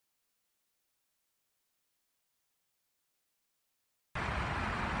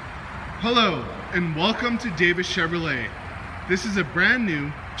Hello and welcome to Davis Chevrolet. This is a brand new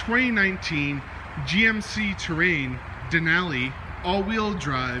 2019 GMC Terrain Denali all-wheel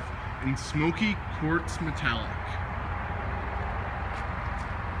drive in smoky quartz metallic.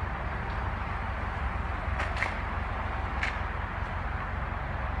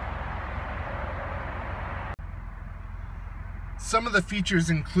 Some of the features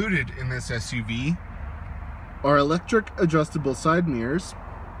included in this SUV are electric adjustable side mirrors,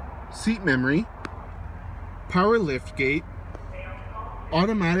 seat memory, power liftgate,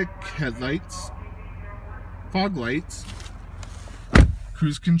 automatic headlights, fog lights,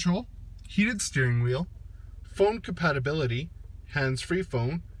 cruise control, heated steering wheel, phone compatibility, hands-free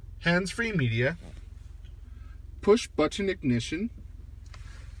phone, hands-free media, push button ignition,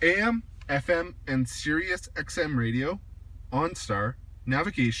 AM, FM, and Sirius XM radio, OnStar,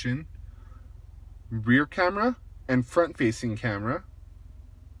 navigation, rear camera and front-facing camera,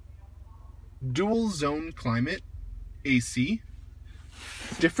 dual zone climate, AC,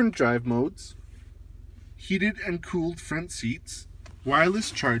 different drive modes, heated and cooled front seats,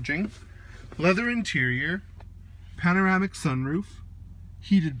 wireless charging, leather interior, panoramic sunroof,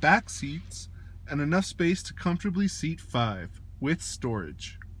 heated back seats, and enough space to comfortably seat 5 with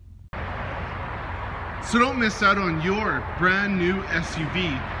storage. So don't miss out on your brand new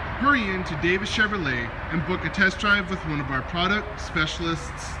SUV. Hurry into Davis Chevrolet and book a test drive with one of our product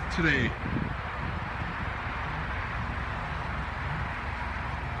specialists today.